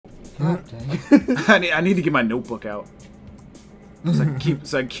God dang. I need to get my notebook out.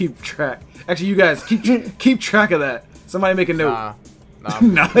 So I keep track. Actually, you guys keep track of that. Somebody make a note.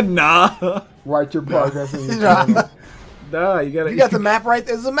 Nah. Write your progress in your journal. Nah, you gotta. You got the map right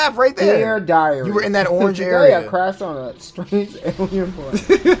there. There's a map right there. Dear diary. You were in that orange Today area. I crashed on a strange alien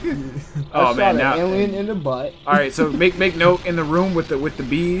plane. Oh man, an now. alien in the butt. All right, so make note in the room with the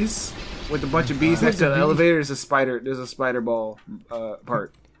bees, with a bunch of bees next to the elevator. There's a spider. There's a spider ball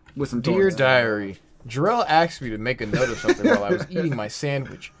part with some. Dear thorns. diary, Jarell asked me to make a note of something while I was eating my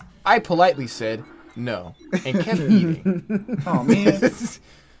sandwich. I politely said no and kept eating. Oh man.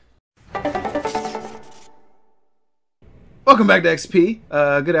 Welcome back to XP.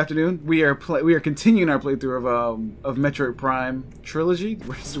 Good afternoon. We are continuing our playthrough of Metroid Prime trilogy.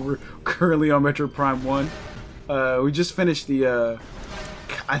 We're currently on Metroid Prime 1. We just finished the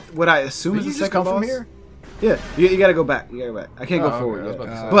what I assume is the second boss. From here? Yeah, you gotta go back. I can't go forward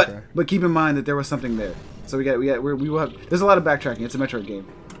yet. But keep in mind that there was something there. So we will have. There's a lot of backtracking. It's a Metroid game.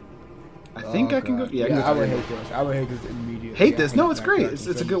 I think I can go. Yeah, I would hate this. I would hate this immediately. Hate this? No, it's great. It's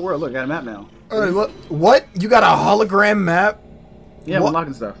a good world. Look, I got a map now. What? You got a hologram map? Yeah, I'm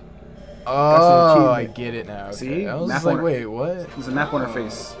unlocking stuff. Oh, I get it now. Okay. See? I was map like, wait, what? There's a map on her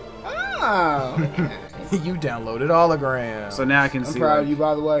face. Oh, okay. You downloaded hologram. So now I can see. I'm proud of you,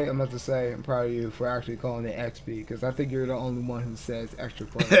 by the way. I'm about to say, I'm proud of you for actually calling it XP, because I think you're the only one who says extra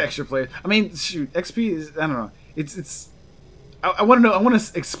player. Extra player. I mean, shoot, XP is. I don't know. It's. I want to know. I want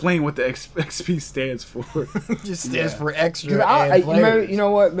to explain what the XP stands for. Just stands for extra. You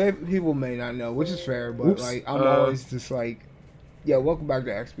know what? Maybe people may not know, which is fair. But like, I'm always just like, yeah. Welcome back to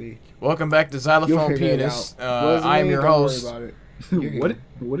XP. Welcome back to Xylophone Penis. I'm your host. Don't worry about it.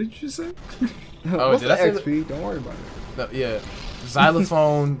 What did you say? Oh, did I say XP? Don't worry about it. No, yeah,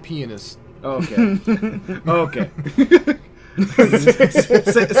 Xylophone Pianist. Oh, okay. Okay.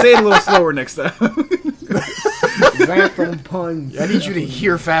 say it a little slower next time. Random puns. I need you to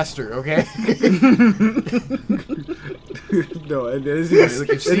hear faster, okay? No,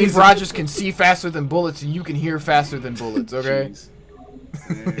 if Steve Rogers can see faster than bullets, you can hear faster than bullets, okay?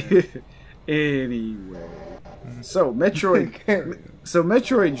 Anyway, so Metroid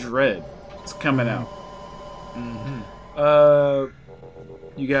Dread is coming out.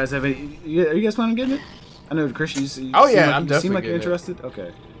 You guys have any? Are you guys planning on getting it? I know, Christian. I'm definitely seem like you're interested. It.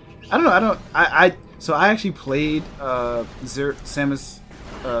 Okay. I don't know. So I actually played Samus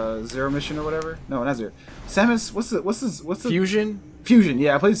Zero Mission or whatever. No, not Zero. Samus. What's the Fusion? Fusion.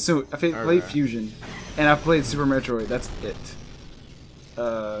 Yeah, I played played Fusion, and I've played Super Metroid. That's it.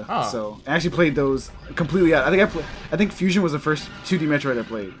 So I actually played those completely out. I think Fusion was the first 2D Metroid I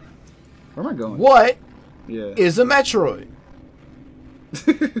played. Where am I going? What? Yeah. Is a Metroid?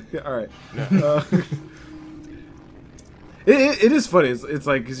 All right. No. It is funny. It's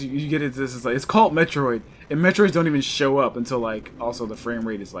like, because you get into this. It's like, it's called Metroid, and Metroids don't even show up until like also the frame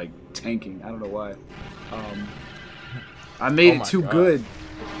rate is like tanking. I don't know why. I made it too good.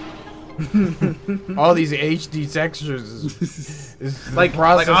 All these HD textures is like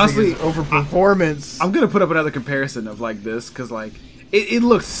honestly over performance. I'm gonna put up another comparison of like this, because like it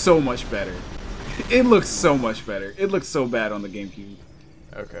looks so much better. It looks so much better. It looks so bad on the GameCube.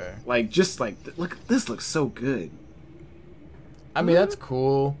 Okay. Like, just like, look, this looks so good. I mean, that's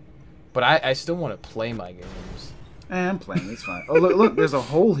cool, but I still want to play my games. I'm playing. It's fine. Oh, look, there's a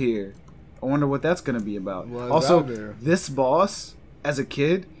hole here. I wonder what that's gonna be about. Also, this boss, as a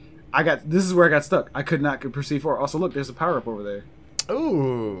kid, this is where I got stuck. I could not proceed forward. Also, look, there's a power up over there.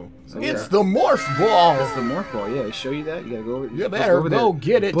 Ooh, so, it's the morph ball. It's the morph ball. Yeah, show you that. You gotta go over. You better go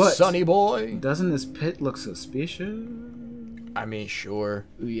get it, sonny boy. Doesn't this pit look suspicious? I mean, sure.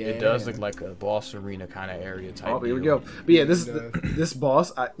 Yeah. It does look like a boss arena kind of area type. Oh, here we go. But yeah, this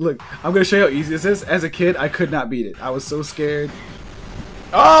boss. Look, I'm gonna show you how easy this is. As a kid, I could not beat it. I was so scared.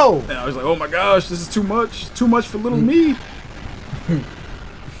 Oh! And I was like, oh my gosh, this is too much. Too much for little me.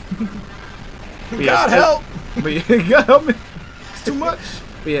 God help! But yeah, God help me. It's too much.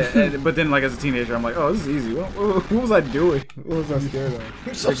 But yeah, but then like as a teenager, I'm like, oh, this is easy. What was I doing? What was I scared of?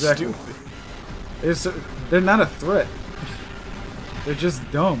 You're so stupid. They're not a threat. They're just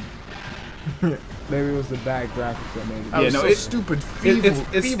dumb. Maybe it was the bad graphics that made it. Yeah, no, it's stupid. It's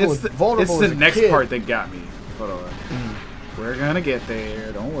the next part that got me. Hold on. We're gonna get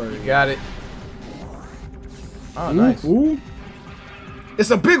there. Don't worry. You got it. Oh, nice. Ooh.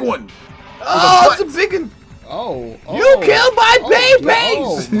 It's a big one. Oh, it's a big one. Oh. You killed my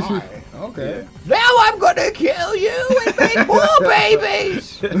babies. Oh my. Okay. Yeah. Now I'm gonna kill you and make more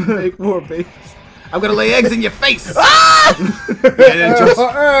babies. Make more babies. I'm gonna lay eggs in your face. Ah!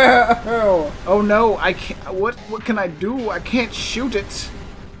 Oh no, I can't. What can I do? I can't shoot it.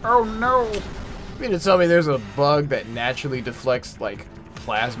 Oh no! You mean to tell me there's a bug that naturally deflects like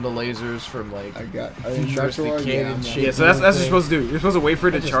plasma lasers from like futuristic Metroid, cannon shit? Yeah, so that's what you're supposed to do. You're supposed to wait for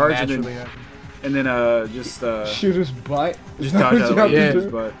it to charge and then just shoot his butt. Just dodge out of the way. Yeah. His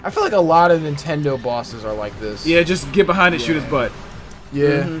butt. I feel like a lot of Nintendo bosses are like this. Yeah, just get behind and shoot his butt.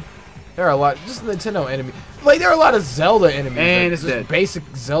 Yeah. There are a lot, just Nintendo enemies. Like there are a lot of Zelda enemies. And it's dead. Basic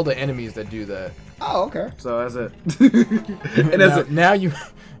Zelda enemies that do that. Oh, okay. So that's it. And that's now you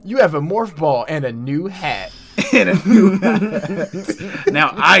have a morph ball and a new hat. and a new hat.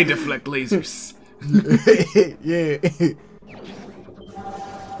 Now I deflect lasers. Yeah.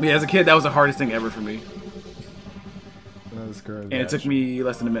 Yeah, as a kid, that was the hardest thing ever for me. That was crazy. And it took me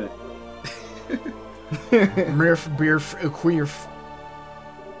less than a minute. Mirf, beer, queer.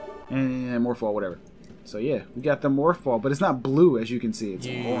 And morph ball, whatever. So yeah, we got the morph ball, but it's not blue as you can see. It's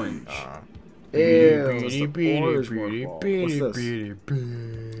orange. Ew. What's this?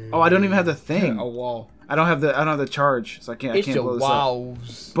 Oh, I don't even have the thing. A wall. I don't have the charge, so I can't blow this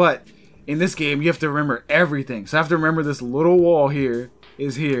walls. up. But in this game, you have to remember everything. So I have to remember this little wall here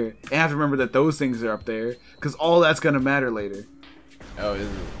is here, and I have to remember that those things are up there, because all that's gonna matter later. Oh, is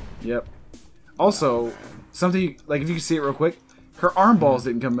it? Yep. Also, something like if you can see it real quick, her arm balls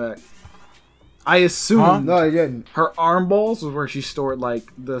didn't come back. I assume No, it didn't. her arm balls was where she stored like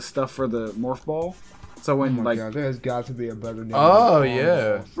the stuff for the morph ball. So when Oh my like God, there's got to be a better name. Oh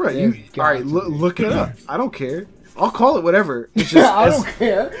yeah. right, There's you got all right, to look be. it up. I don't care. I'll call it whatever. It's just I don't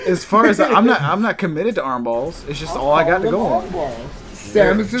care. as far as I'm not committed to arm balls. It's just all I got to go on.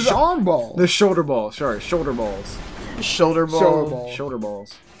 Samus's arm ball. The shoulder balls. Sorry, shoulder balls. Shoulder ball. Shoulder ball. Shoulder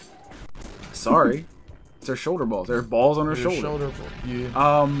balls. Sorry. It's her shoulder balls. There are balls on her shoulder. Shoulder ball.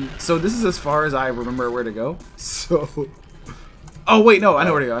 Yeah. So this is as far as I remember where to go. So oh wait, no, I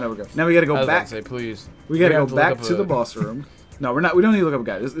know where to go. I know where to go. Now we gotta go back. Say please. We gotta go back to the boss room. No, we're not. We don't need to look up a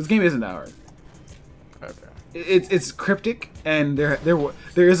guide. This game isn't that hard. Okay. It's cryptic, and there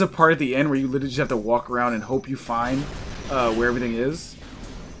is a part at the end where you literally just have to walk around and hope you find where everything is.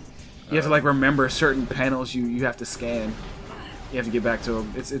 You have to like remember certain panels you have to scan. You have to get back to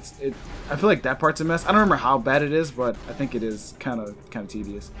them. I feel like that part's a mess. I don't remember how bad it is, but I think it is kind of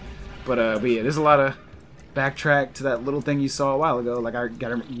tedious. But yeah, there's a lot of backtrack to that little thing you saw a while ago. Like I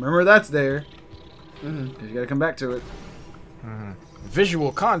gotta remember that's there. You gotta come back to it.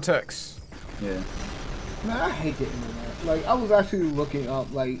 Visual context. Yeah. Man, I hate the internet. Like, I was actually looking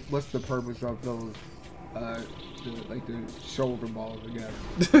up, like, what's the purpose of those, the shoulder balls, I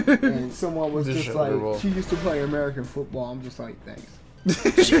guess. And someone was just like, she used to play American football. I'm just like, thanks.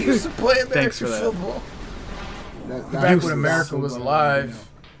 She used to play American that. football. Back when America was alive.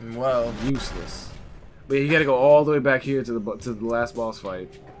 Well, Useless. But you gotta go all the way back here to the last boss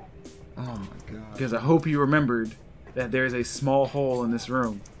fight. Oh my God. Because I hope you remembered that there is a small hole in this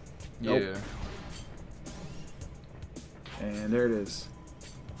room. yeah. Nope. And there it is.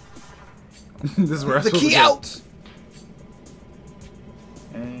 This is where I'm The supposed key to go. out.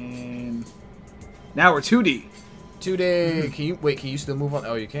 And now we're 2D. 2D. Can you still move on?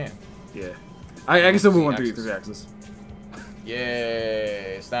 Oh, you can. Yeah. I can still move on Three-axis. 3 axis. Yeah.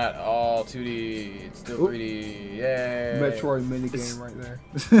 It's not all 2D. It's still 3D. Yeah. Metroid minigame right there.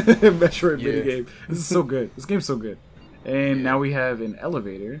 Metroid Yeah. minigame. This is so good. This game's so good. And now we have an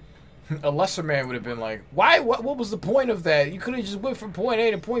elevator. A lesser man would have been like, "Why? What was the point of that? You could have just went from point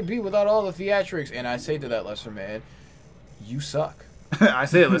A to point B without all the theatrics." And I say to that lesser man, "You suck." I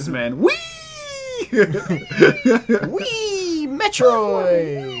say it, listen, man. Whee! Wee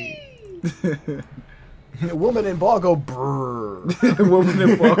Metroid. Woman in ball go brrr. Woman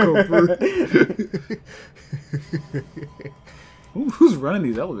in Falco. Who's running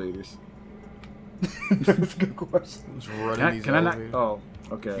these elevators? That's a good question. Who's running these Can I not? elevators? Oh,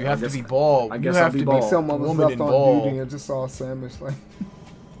 okay. You have to be ball. I You guess have I'll be to ball. Someone was woman left in on ball. duty and just saw Samus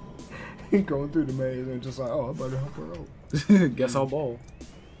like going through the maze and just like, oh, I better help her out. Guess I'll bowl.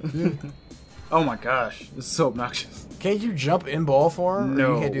 Oh my gosh, this is so obnoxious. Can't you jump in ball for him? Or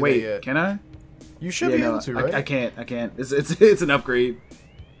No, you can't do wait, that yet? can I? You should be able to, right? I can't. It's an upgrade.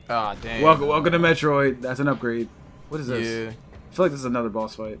 Ah, dang. Welcome to Metroid. That's an upgrade. What is this? Yeah. I feel like this is another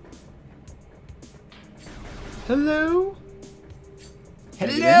boss fight. Hello?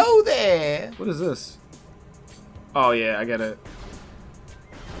 Hello there. What is this? Oh yeah, I got it.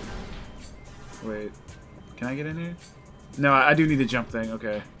 Wait, can I get in here? No, I do need the jump thing.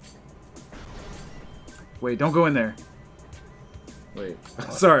 Okay. Wait, don't go in there. Wait,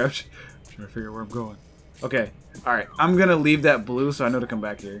 sorry, I'm trying to figure where I'm going. Okay, all right, I'm gonna leave that blue so I know to come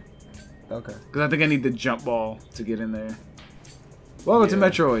back here. Okay. Because I think I need the jump ball to get in there. Welcome to Yeah.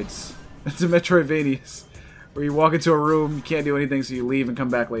 Metroids. To Metroidvanias. where you walk into a room, you can't do anything, so you leave and come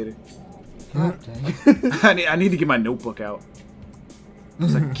back later. God dang. I need to get my notebook out.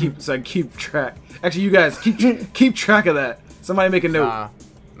 So I keep track. Actually, you guys keep track of that. Somebody make a note.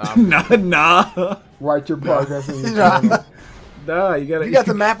 Nah. Write your progress in your journal. Nah, you gotta. You got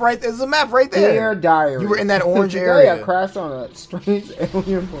the map right there. There's a map right there. Dear diary. You were in that orange Today area. I crashed on a strange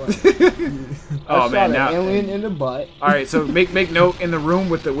alien planet. Oh man, now alien in the butt. All right, so make note in the room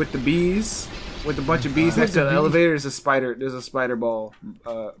with the bees, with a bunch of bees next to the elevator. There's a spider. There's a spider ball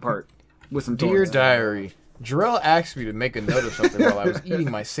part with some Dear thorns. diary, Jarell asked me to make a note of something while I was eating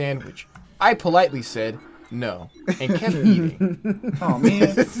my sandwich. I politely said no and kept eating. Oh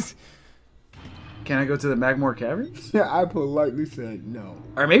man. Can I go to the Magmore Caverns? Yeah, I politely said no.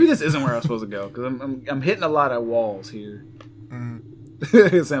 Or maybe this isn't where I was supposed to go because I'm hitting a lot of walls here.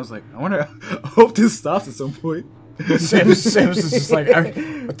 Sam's like, I hope this stops at some point. Sam's is just like, I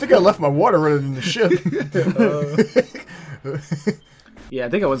think I left my water running in the ship. Yeah, I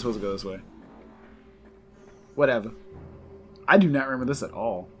think I was supposed to go this way. Whatever. I do not remember this at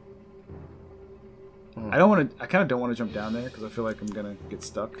all. I kind of don't want to jump down there because I feel like I'm gonna get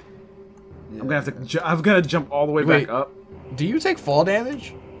stuck. Yeah. I'm gonna have to. I'm gonna jump all the way back up. Do you take fall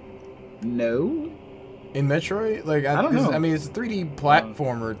damage? No. In Metroid, like I don't know. I mean, it's a 3D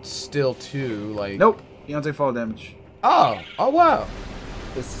platformer still too. Like nope, you don't take fall damage. Oh wow,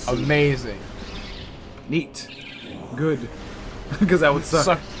 amazing, neat, good. Because that would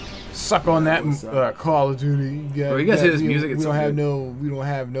suck on that Call of Duty. You guys hear this music? We don't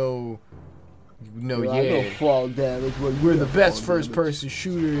have no. Yeah, fall damage. We're the best first-person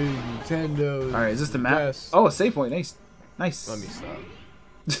shooter in Nintendo. All right, is this the map? Best. Oh, a save point. Nice. Let me stop.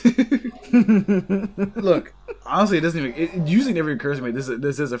 Look, honestly, it doesn't even. It usually never occurs to me. This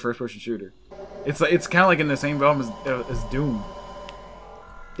is a first-person shooter. It's kind of like in the same realm as Doom.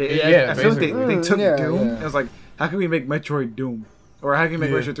 I feel like they took Doom. Yeah. It was like, how can we make Metroid Doom, or how can we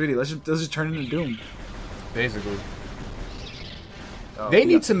make Metroid 3D? Let's just turn it into Doom. Basically. They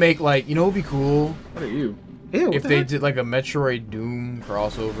need to make, like, you know what would be cool? What are you? Ew, if they did, like, a Metroid Doom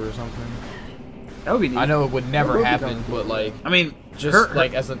crossover or something. That would be neat. I know it would never happen, but, like... I mean, just,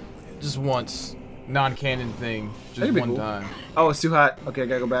 like, just once. Non-canon thing. Just one time. Oh, it's too hot. Okay, I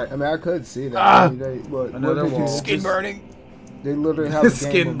gotta go back. I mean, I could see that. Another wall. Skin burning. They literally have a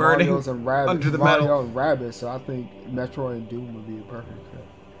skin game burning Mario's and Rabbids, under the Mario metal. and Rabbids, so I think Metroid and Doom would be a perfect fit.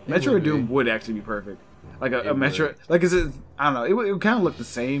 Metroid Doom would actually be perfect. Like a Metroid, like is it? I don't know. It would kind of look the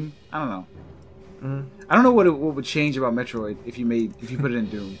same. I don't know. I don't know what would change about Metroid if you put it in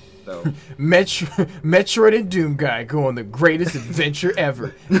Doom though. Metroid and Doom guy go on the greatest adventure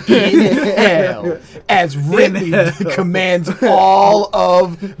ever in hell as Ridley commands all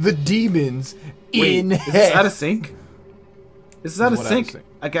of the demons in hell. Is this out of sync? This is out of sync.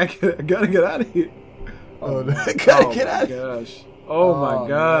 I gotta get out of here. Oh, no. I gotta get out of here. Gosh. Oh my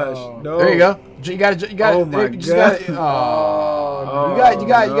gosh! No. There you go. You got. Oh my god! You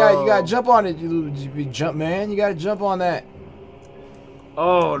got to jump on it. You jump, man. You got to jump on that.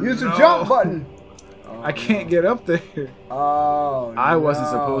 Oh no! Use the jump button. I can't get up there. Oh. I wasn't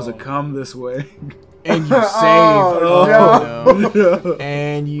supposed to come this way. And you saved. No.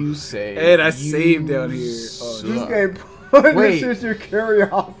 And you saved. And I saved down here. Oh, this game punishes your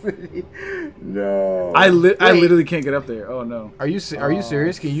curiosity. No. I literally can't get up there. Oh no. Are you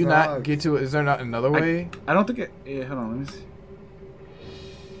serious? Can you not get to it? Is there not another way? I don't think it. Yeah, hold on. Let me see.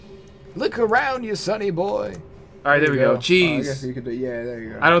 Look around you, sonny boy. All right, there we go. Jeez. I guess you could do. Yeah, there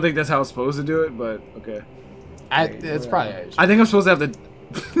you go. I don't think that's how I'm supposed to do it, but okay. It's probably. I think I'm supposed to have to.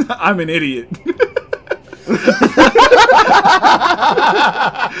 I'm an idiot.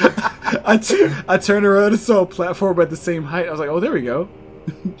 I turned around and saw a platform at the same height. I was like, oh, there we go.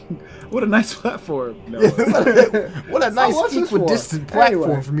 What a nice platform. No. What a nice equidistant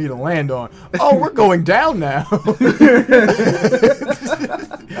platform for me to land on. Oh, we're going down now. All right,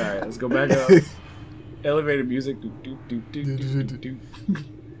 let's go back up. Elevator music.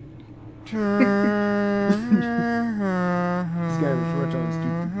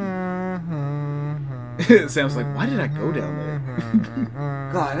 Sam's like, why did I go down there?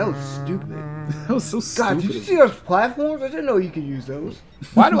 God, that was stupid. That was so stupid. God, did you see those platforms? I didn't know you could use those.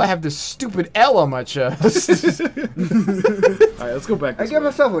 Why do I have this stupid L on my chest? Alright, let's go back this way. I gave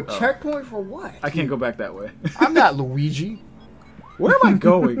myself a checkpoint for what? I can't go back that way. I'm not Luigi. Where am I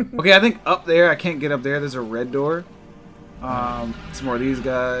going? Okay, I think up there. I can't get up there. There's a red door. Some more of these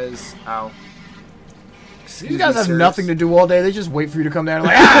guys. Ow. These guys have nothing to do all day. They just wait for you to come down and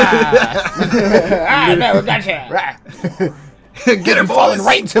like, I never got you. Get him falling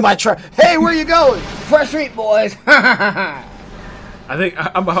right into my truck. Hey, where you going? Fresh meat, boys. I think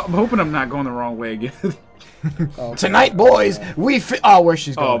I'm hoping I'm not going the wrong way again. Tonight, boys, oh, where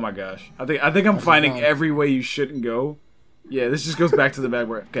she's going? Oh my gosh! I think I'm finding every way you shouldn't go. Yeah, this just goes back to the back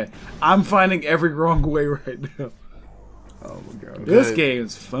where. Okay, I'm finding every wrong way right now. Oh my god! This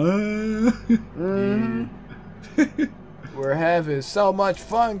game's fun. We're having so much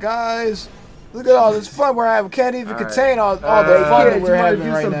fun, guys. Look at all this fun we're having. Can't even contain all the fun that we're having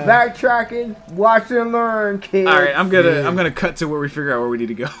right now. Backtracking, watch and learn, kids. All right, I'm gonna cut to where we figure out where we need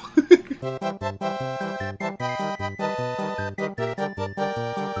to go.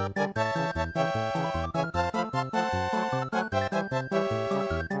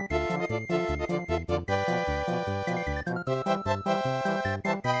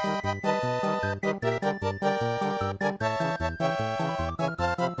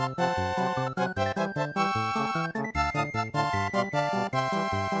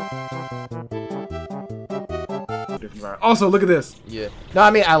 Also, look at this. Yeah. No,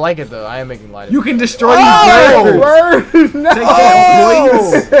 I mean, I like it, though. I am making light of it. You can destroy these birds! No! Take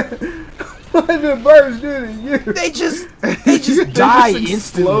that, please! What did the birds do to you? They just die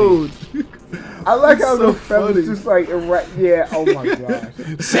instantly. I like how the feathers just like erect. Yeah, oh my gosh.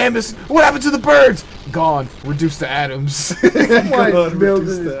 Samus, what happened to the birds? Gone. Reduced to atoms. Someone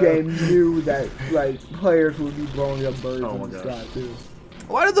building this game knew that like players would be blowing up birds in the sky too.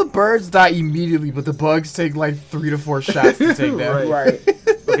 Why do the birds die immediately, but the bugs take like 3 to 4 shots to take them? Right.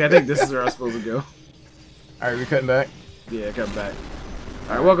 Okay, I think this is where I'm supposed to go. Alright, we cutting back? Yeah, cutting back.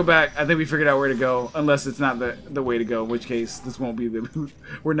 Alright, welcome back. I think we figured out where to go, unless it's not the way to go, in which case this won't be the...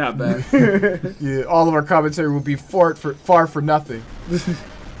 We're not back. Yeah, all of our commentary will be far for nothing. Is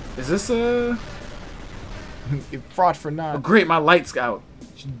this Fraud for none. Oh, great, my light's out.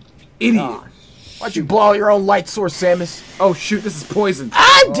 Idiot. Oh, why'd you blow out your own light source, Samus? Oh shoot, this is poison.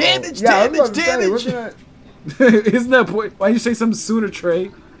 Ah, damage, damage. Isn't that poison? Why'd you say something sooner,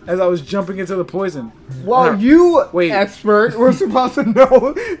 Trey? As I was jumping into the poison. Well, expert, we're supposed to know.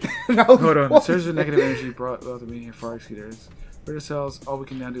 Hold on. The surge of negative energy brought to me here far exceeders. Bitter cells, all we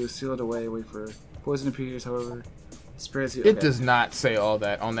can now do is seal it away, wait for poison appears, however. It does not say all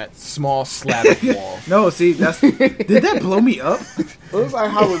that on that small slab of wall. No, see, that's... Did that blow me up? It looks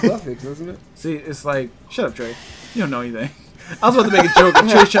like hieroglyphics, doesn't it? See, it's like... Shut up, Trey. You don't know anything. I was about to make a joke.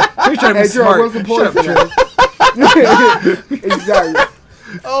 Trey's trying to be smart. What's the point? Shut up, Trey. Exactly.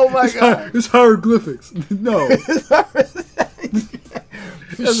 Oh my god. It's hieroglyphics. No. Shut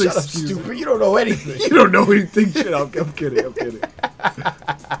up, stupid. You don't know anything. You don't know anything. Shut up. I'm kidding. I'm kidding.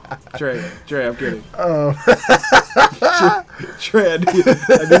 Trey, I'm kidding. Oh. Trey, I need you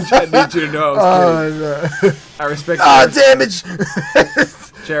to know I was kidding. No. I respect you. Oh, damage.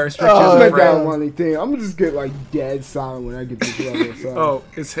 Trey, I respect you as a friend. One thing. I'm gonna just get like dead silent when I get this level. So. Oh,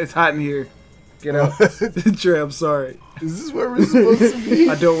 it's hot in here. Get out. Trey, I'm sorry. Is this where we're supposed to be?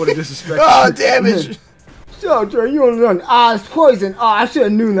 I don't want to disrespect you. Oh, damage. Shut up, Trey. You don't know. Ah, it's poison. Ah, I should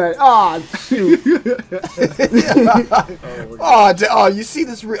have known that. Ah, shoot. Oh, you see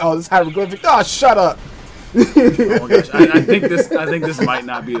this? This hieroglyphic. Oh, shut up. Oh my gosh. I think this might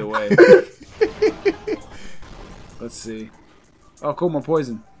not be the way. Let's see. Oh, cool, more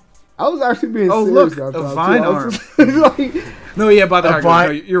poison. I was actually being serious. Oh, look, a vine arm. Like, no, yeah, by the vine.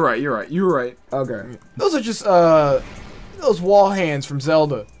 No, you're right. You were right. Okay. Those are just those wall hands from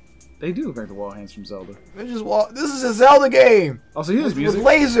Zelda. They do look like the wall hands from Zelda. They're just This is a Zelda game. Also, here's music with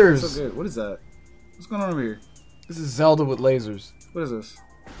lasers. That's so good. What is that? What's going on over here? This is Zelda with lasers. What is this?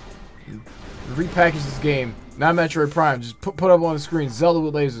 Repackage this game. Not Metroid Prime. Just put up on the screen Zelda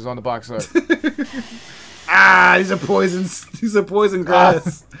with lasers on the box art. These are poisons. These are poison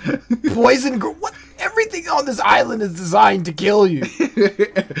grass. What? Everything on this island is designed to kill you.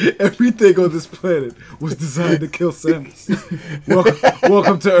 Everything on this planet was designed to kill Samus.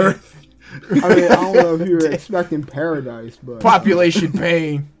 Welcome to Earth. I mean, I don't know if you were expecting paradise, but population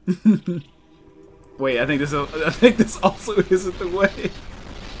pain. Wait, I think this also isn't the way.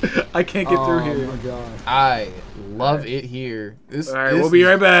 I can't get through here. Oh my god. I love it here. All right, we'll be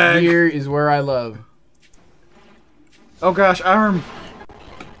right back. Here is where I love. Oh gosh, arm.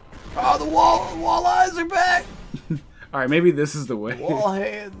 Oh, the wall eyes are back. All right, maybe this is the way. Wall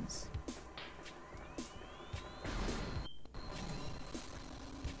hands.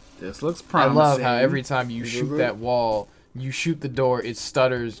 This looks promising. I love how every time you shoot that wall, you shoot the door, it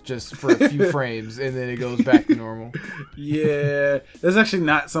stutters just for a few frames, and then it goes back to normal. Yeah, that's actually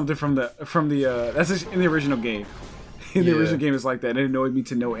not something from the that's actually in the original game. In the original game, it's like that. And it annoyed me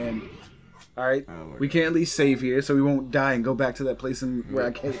to no end. All right, we can at least save here, so we won't die and go back to that place where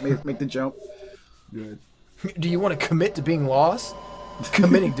I can't make the jump. Good. Do you want to commit to being lost?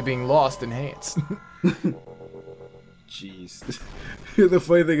 Committing to being lost enhanced. Jeez. The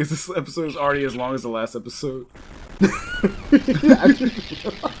funny thing is, this episode is already as long as the last episode.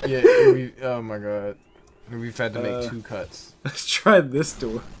 Yeah, oh my god. We've had to make 2 cuts. Let's try this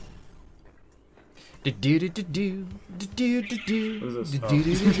door. What is this?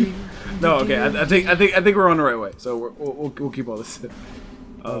 Oh. No, okay. I think we're on the right way. So we'll keep all this.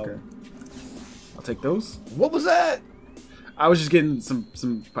 Okay. I'll take those. What was that? I was just getting some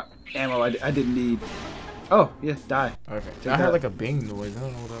ammo I didn't need. Oh yeah, die. Okay. Take I heard that. like a bing noise. I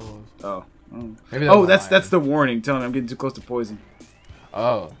don't know what that was. Oh. Maybe That's the warning telling me I'm getting too close to poison.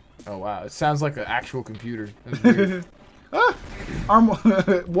 Oh wow. It sounds like an actual computer. That's weird.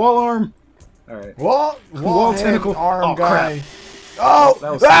 Wall arm. All right. Wall tentacle arm guy. Crap. Oh,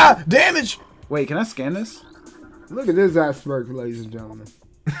 That was damage. Wait, can I scan this? Look at this aspect, ladies and gentlemen.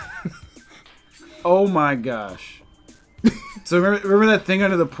 Oh my gosh. So remember that thing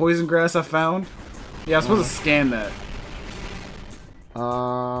under the poison grass I found? Yeah, I'm supposed to scan that.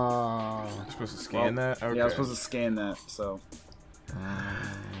 You're supposed to scan that? Okay. Yeah, I was supposed to scan that, so.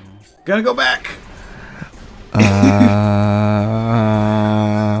 Gonna go back! Fun,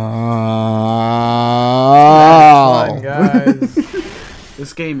 guys.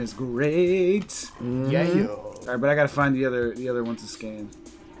 This game is great. Yeah, yo. Alright, but I gotta find the other one to scan.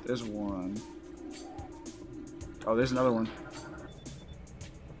 There's one. Oh, there's another one.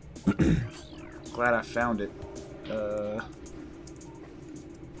 Glad I found it.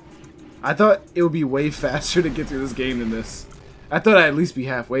 I thought it would be way faster to get through this game than this. I thought I'd at least be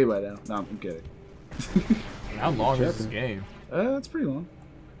halfway by now. No, I'm kidding. How long is this game? It's pretty long.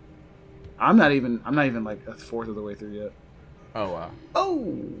 I'm not even like a fourth of the way through yet. Oh wow.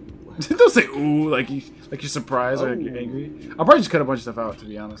 Oh. Don't say ooh like you're surprised or like you're angry. I'll probably just cut a bunch of stuff out, to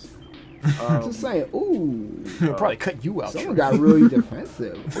be honest. Just saying, ooh. It'll probably cut you out. Someone got really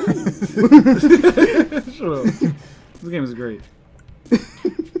defensive. Shut up. This game is great.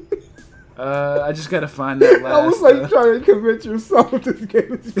 I just gotta find that last. I was like trying to convince yourself this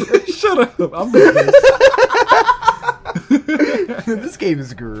game is great. Shut up. I'm convinced. This game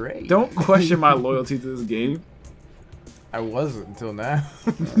is great. Don't question my loyalty to this game. I wasn't until now.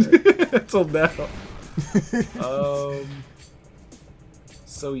 Right. Until now.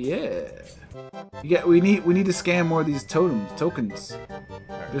 So yeah. We need to scan more of these tokens.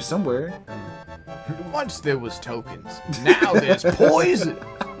 They're somewhere. Once there was tokens. Now there's poison.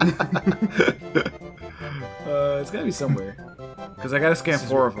 It's gotta be somewhere. Because I gotta scan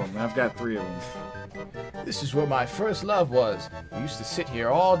 4 of them, and I've got 3 of them. This is where my first love was. We used to sit here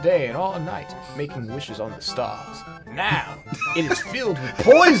all day and all night, making wishes on the stars. Now, it is filled with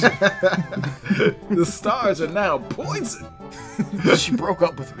poison. The stars are now poison. She broke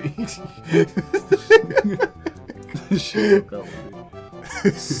up with me. She broke up with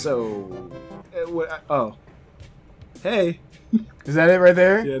me. So, oh, hey. Is that it right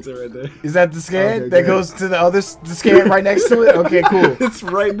there? Yeah, it's it right there. Is that the scan Okay, that good. goes to the other the scan right next to it? Okay, cool. It's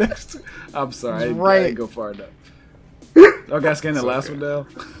right next to. I'm sorry, I didn't go far enough. Oh, gotta scan the last one now.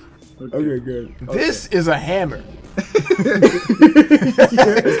 Okay, good. This is a hammer. It's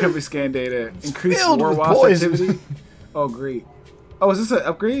gonna be scan data. Increase filled war with wasp poison. activity. Oh, great. Oh, is this an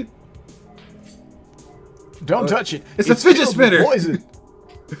upgrade? Don't touch it. It's a fidget filled with spinner. Poison.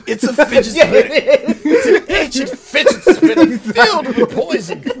 It's a fidget spinner. It's an ancient fidget spinner filled with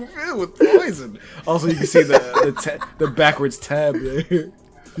poison. Filled with poison. Also, you can see the backwards tab there.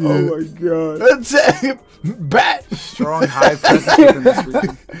 Oh my god. Bat. Strong hive presence within this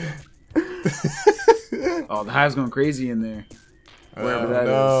region. Oh, the hive's going crazy in there. Wherever that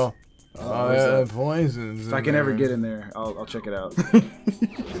is. Oh, yeah, poisons. If I can ever get in there, I'll check it out. All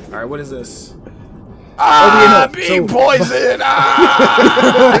right, what is this? Being poisoned.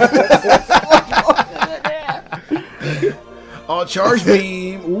 Oh, charge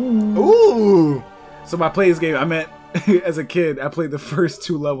beam. Ooh. So I played this game. I meant as a kid, I played the first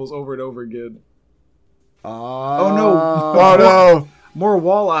 2 levels over and over again. Oh no! Oh no! More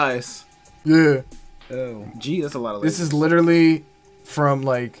walleyes. Yeah. Oh. Gee, that's a lot of. This is literally from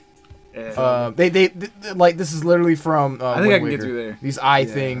like. They like this is literally from. I think I can get through there. These eye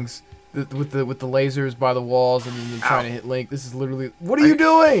things. With the lasers by the walls and then you're trying to hit Link. This is literally. What are you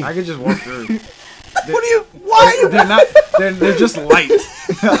doing? I could just walk through. What are you? Why are you? They're not. They're just light.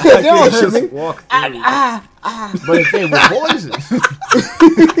 I can just walk through. But if they were poisoned,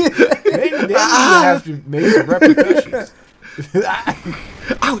 maybe they would have to make some repercussions.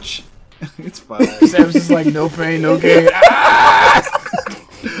 Ouch! It's fine. Sam's just like no pain, no gain.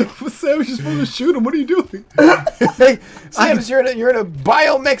 But Sam was just supposed to shoot him. What are you doing? Hey, Sam's, you're in a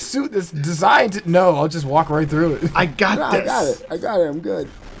biomech suit that's designed to. No, I'll just walk right through it. I got this. I got it. I'm good.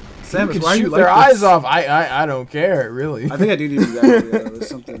 Samus, can why shoot you their like eyes this? off. I don't care, really. I think I do need to do that. Yeah, there's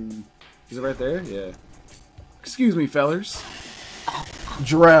something. Is it right there? Yeah. Excuse me, fellers.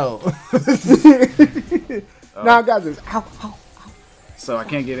 Jarell. Now I got this. Ow, ow. So I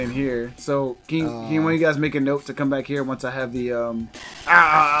can't get in here. So can one of you guys make a note to come back here once I have the once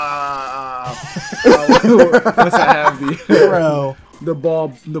I have Jarell. the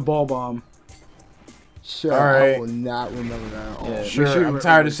ball bomb. Sure, All right. I will not remember that. Oh, Yeah. Sure, I'm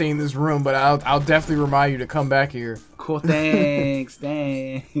tired of seeing this room, but I'll definitely remind you to come back here. Cool. Thanks.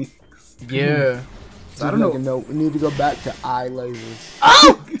 Thanks. Yeah. So I don't know. Note. We need to go back to eye lasers.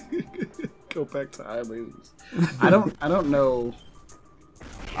 Oh! Go back to eye lasers. I don't know.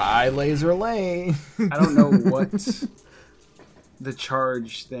 Eye laser lane. I don't know what the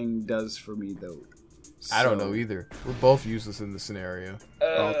charge thing does for me though. I don't know either. We're both useless in this scenario.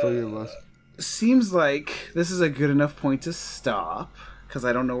 All three of us. Seems like this is a good enough point to stop because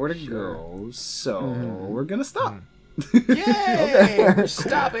I don't know where to go. So we're gonna stop. Yay! We're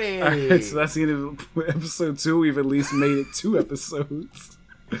stopping. All right, so that's the end of episode 2. We've at least made it 2 episodes.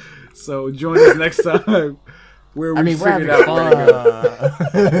 So join us next time where we figured out where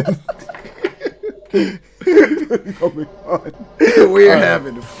to go. We're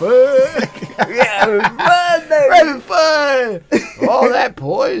having fun. We're having fun, baby. We're having fun. All that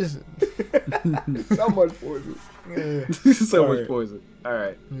poison. So much poison. So much poison. All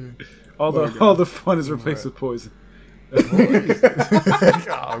right. All the fun is replaced with poison.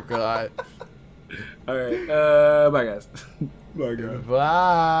 Oh God. All right. Bye guys. My God.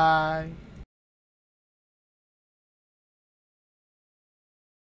 Bye.